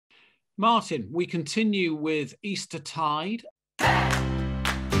Martin, we continue with Eastertide.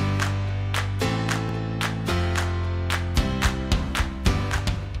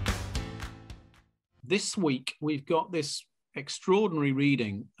 This week, we've got this extraordinary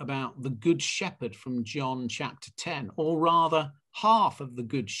reading about the Good Shepherd from John chapter 10, or rather half of the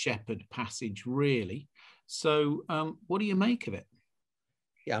Good Shepherd passage, really. So what do you make of it?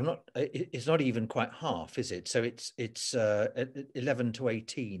 Yeah, it's not even quite half, is it? So it's 11 to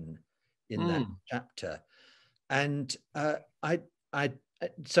 18 in that chapter. And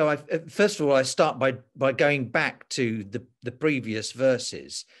first of all, I start by going back to the previous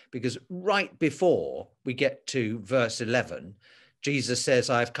verses, because right before we get to verse 11, Jesus says,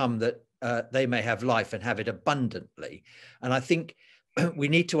 "I've come that they may have life and have it abundantly." And I think we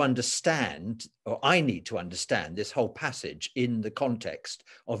need to understand, or I need to understand, this whole passage in the context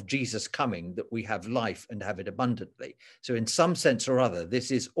of Jesus coming, that we have life and have it abundantly. So in some sense or other,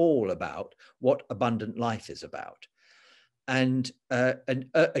 this is all about what abundant life is about. And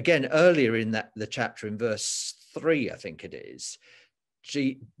again, earlier in the chapter, in verse 3, I think it is,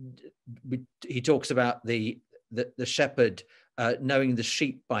 he talks about the shepherd knowing the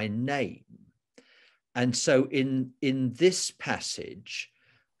sheep by name. And so in this passage,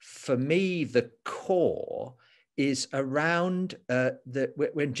 for me, the core is around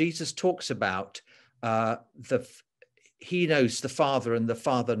when Jesus talks about he knows the Father and the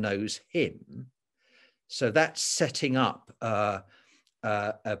Father knows him. So that's setting up a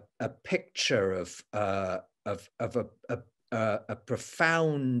picture of a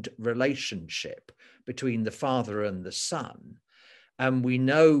profound relationship between the Father and the Son. And we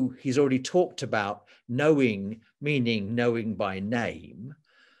know he's already talked about knowing, meaning knowing by name,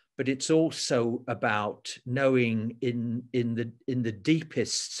 but it's also about knowing in the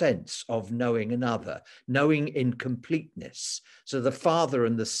deepest sense of knowing another, knowing in completeness. So the Father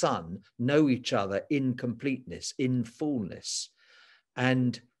and the Son know each other in completeness, in fullness.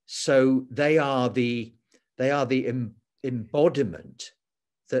 And so they are the embodiment.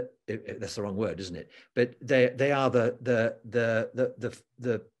 That's the wrong word, isn't it? But they are the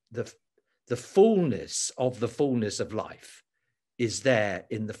fullness of life is there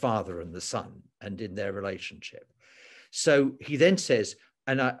in the Father and the Son and in their relationship. So he then says,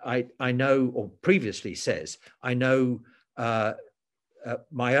 and I know, or previously says, I know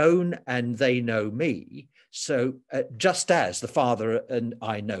my own and they know me. So just as the Father and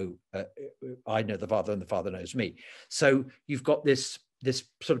I know the Father and the Father knows me. So you've got this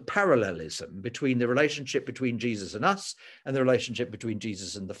sort of parallelism between the relationship between Jesus and us and the relationship between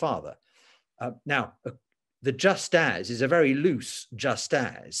Jesus and the Father. Now, the just as is a very loose just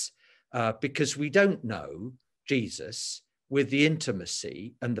as, because we don't know Jesus with the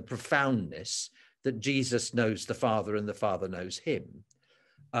intimacy and the profoundness that Jesus knows the Father and the Father knows him.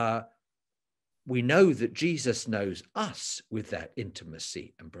 We know that Jesus knows us with that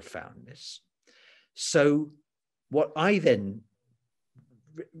intimacy and profoundness. So what I then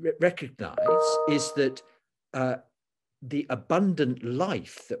recognize is that the abundant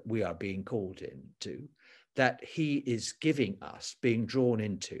life that we are being called into, that he is giving us, being drawn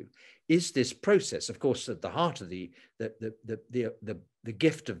into, is this process. Of course, at the heart of the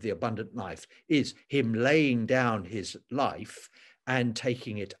gift of the abundant life is him laying down his life and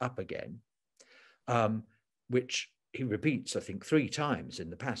taking it up again, which he repeats, I think, 3 times in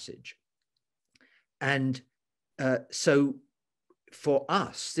the passage. And so for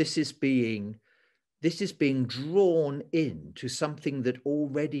us, this is being drawn into something that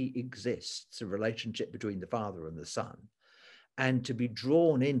already exists, a relationship between the Father and the Son, and to be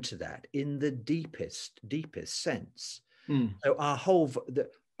drawn into that in the deepest sense. So the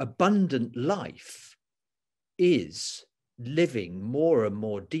abundant life is living more and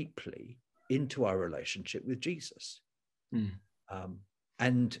more deeply into our relationship with Jesus.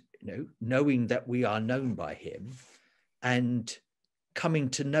 And knowing that we are known by him, and coming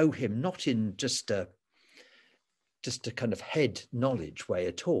to know him not in just a kind of head knowledge way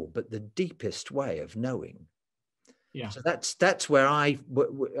at all, but the deepest way of knowing. Yeah. So that's where I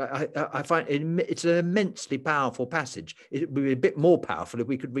find it's an immensely powerful passage. It would be a bit more powerful if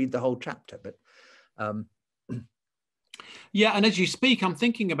we could read the whole chapter, but. Yeah, and as you speak, I'm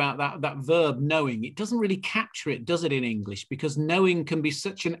thinking about that verb knowing. It doesn't really capture it, does it, in English? Because knowing can be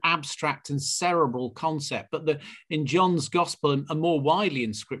such an abstract and cerebral concept. But in John's Gospel, and more widely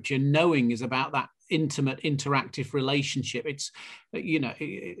in Scripture, knowing is about that intimate, interactive relationship. It's,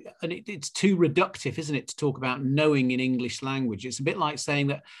 it's too reductive, isn't it, to talk about knowing in English language. It's a bit like saying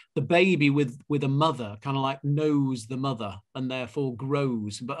that the baby with a mother kind of like knows the mother and therefore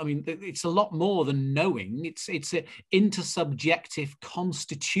grows. But I mean, it's a lot more than knowing. It's an intersubjective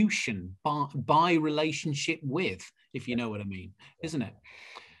constitution by relationship with, if you know what I mean, isn't it?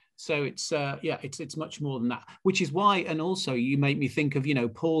 So it's much more than that, which is why, and also you make me think of,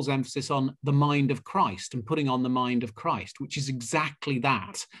 Paul's emphasis on the mind of Christ and putting on the mind of Christ, which is exactly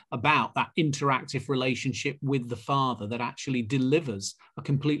that, about that interactive relationship with the Father that actually delivers a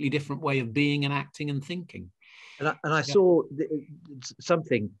completely different way of being and acting and thinking. And I saw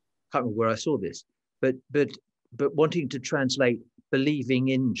something, I can't remember where I saw this, but wanting to translate believing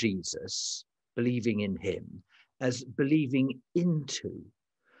in Jesus, believing in him, as believing into.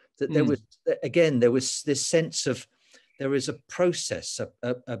 That there was this sense of, there is a process,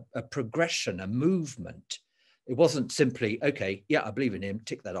 a progression, a movement. It wasn't simply, okay, yeah, I believe in him,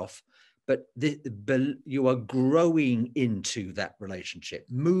 tick that off. But you are growing into that relationship,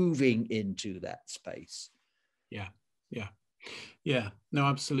 moving into that space. Yeah. No,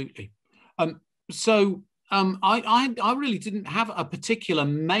 absolutely. I really didn't have a particular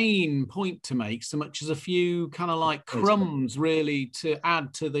main point to make so much as a few kind of like crumbs really to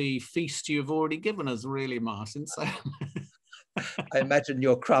add to the feast you've already given us, really, Martin. So I imagine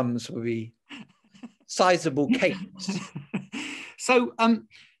your crumbs will be sizable cakes. So I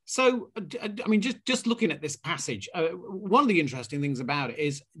mean, just looking at this passage, one of the interesting things about it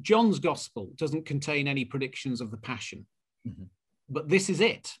is John's gospel doesn't contain any predictions of the passion, but this is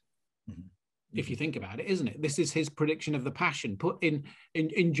it. If you think about it, isn't it? This is his prediction of the passion, put in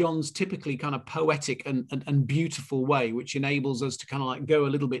John's typically kind of poetic and beautiful way, which enables us to kind of like go a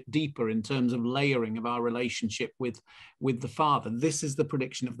little bit deeper in terms of layering of our relationship with the Father. This is the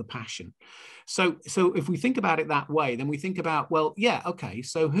prediction of the passion. So if we think about it that way, then we think about, well, yeah, okay,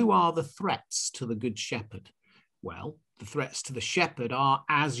 so who are the threats to the Good Shepherd? Well, the threats to the shepherd are,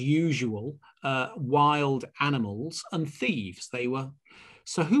 as usual, wild animals and thieves.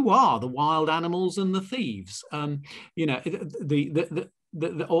 So who are the wild animals and the thieves? Well,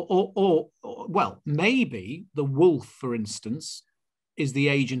 maybe the wolf, for instance, is the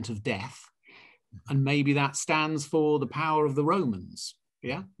agent of death, and maybe that stands for the power of the Romans.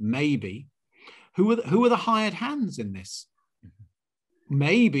 Yeah, maybe. Who are the hired hands in this?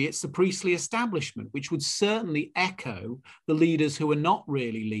 Maybe it's the priestly establishment, which would certainly echo the leaders who are not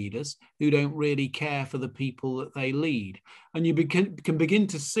really leaders, who don't really care for the people that they lead. And you can begin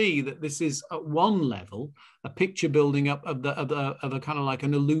to see that this is, at one level, a picture building up of a kind of like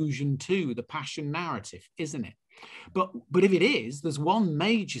an allusion to the passion narrative, isn't it? But if it is, there's one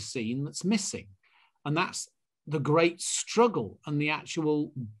major scene that's missing, and that's the great struggle and the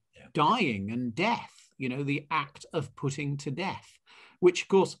actual dying and death, the act of putting to death, which, of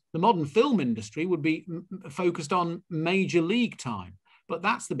course, the modern film industry would be focused on Major League time. But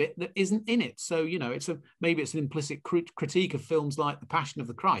that's the bit that isn't in it. So, maybe it's an implicit critique of films like The Passion of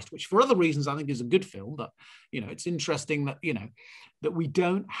the Christ, which for other reasons I think is a good film. But, it's interesting that, that we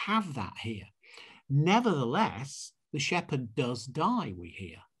don't have that here. Nevertheless, the shepherd does die, we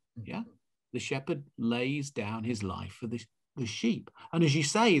hear. Yeah. The shepherd lays down his life for the sheep. And as you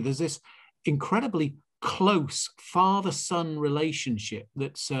say, there's this incredibly close father-son relationship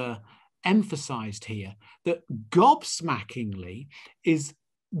that's emphasized here, that gobsmackingly is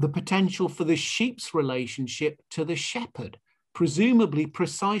the potential for the sheep's relationship to the shepherd, presumably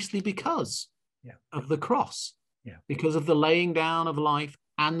precisely because of the cross, because of the laying down of life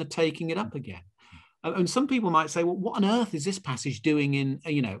and the taking it up again. And some people might say, well, what on earth is this passage doing in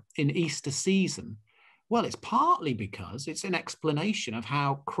Easter season? Well, it's partly because it's an explanation of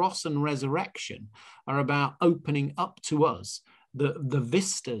how cross and resurrection are about opening up to us the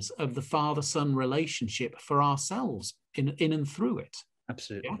vistas of the father-son relationship for ourselves in and through it.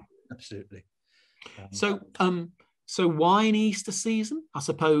 Absolutely, absolutely. So why in Easter season? I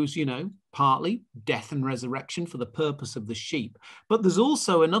suppose, partly death and resurrection for the purpose of the sheep. But there's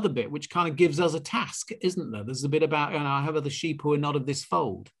also another bit which kind of gives us a task, isn't there? There's a bit about, I have other sheep who are not of this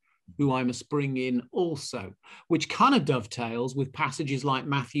fold, who I must bring in also, which kind of dovetails with passages like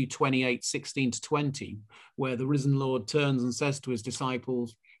Matthew 28:16-20, where the risen Lord turns and says to his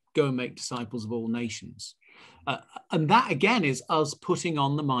disciples, go and make disciples of all nations. And that, again, is us putting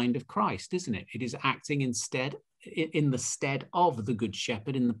on the mind of Christ, isn't it? It is acting in the stead of the Good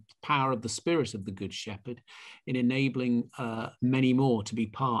Shepherd, in the power of the Spirit of the Good Shepherd, in enabling many more to be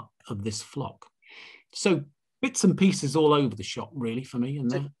part of this flock. So bits and pieces all over the shop, really, for me.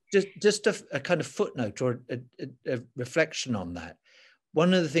 And just a kind of footnote or a reflection on that.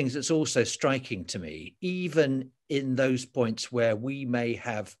 one of the things that's also striking to me, even in those points where we may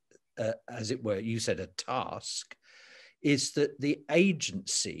have, as it were, you said, a task, is that the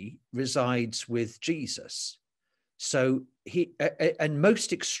agency resides with Jesus. So he, and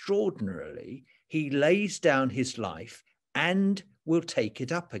most extraordinarily, he lays down his life and will take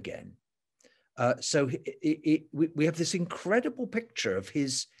it up again. So we have this incredible picture of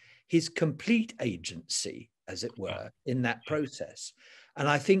his complete agency, as it were, in that process. And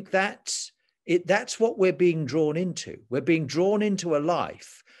I think that's what we're being drawn into. We're being drawn into a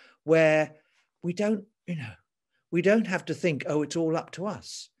life where we don't have to think, oh, it's all up to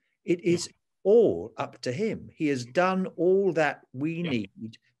us. It is all up to him. He has done all that we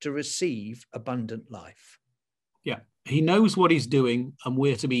need to receive abundant life. Yeah, he knows what he's doing, and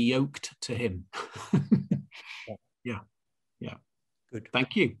we're to be yoked to him. Yeah. Good.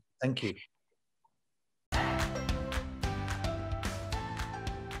 Thank you. Thank you.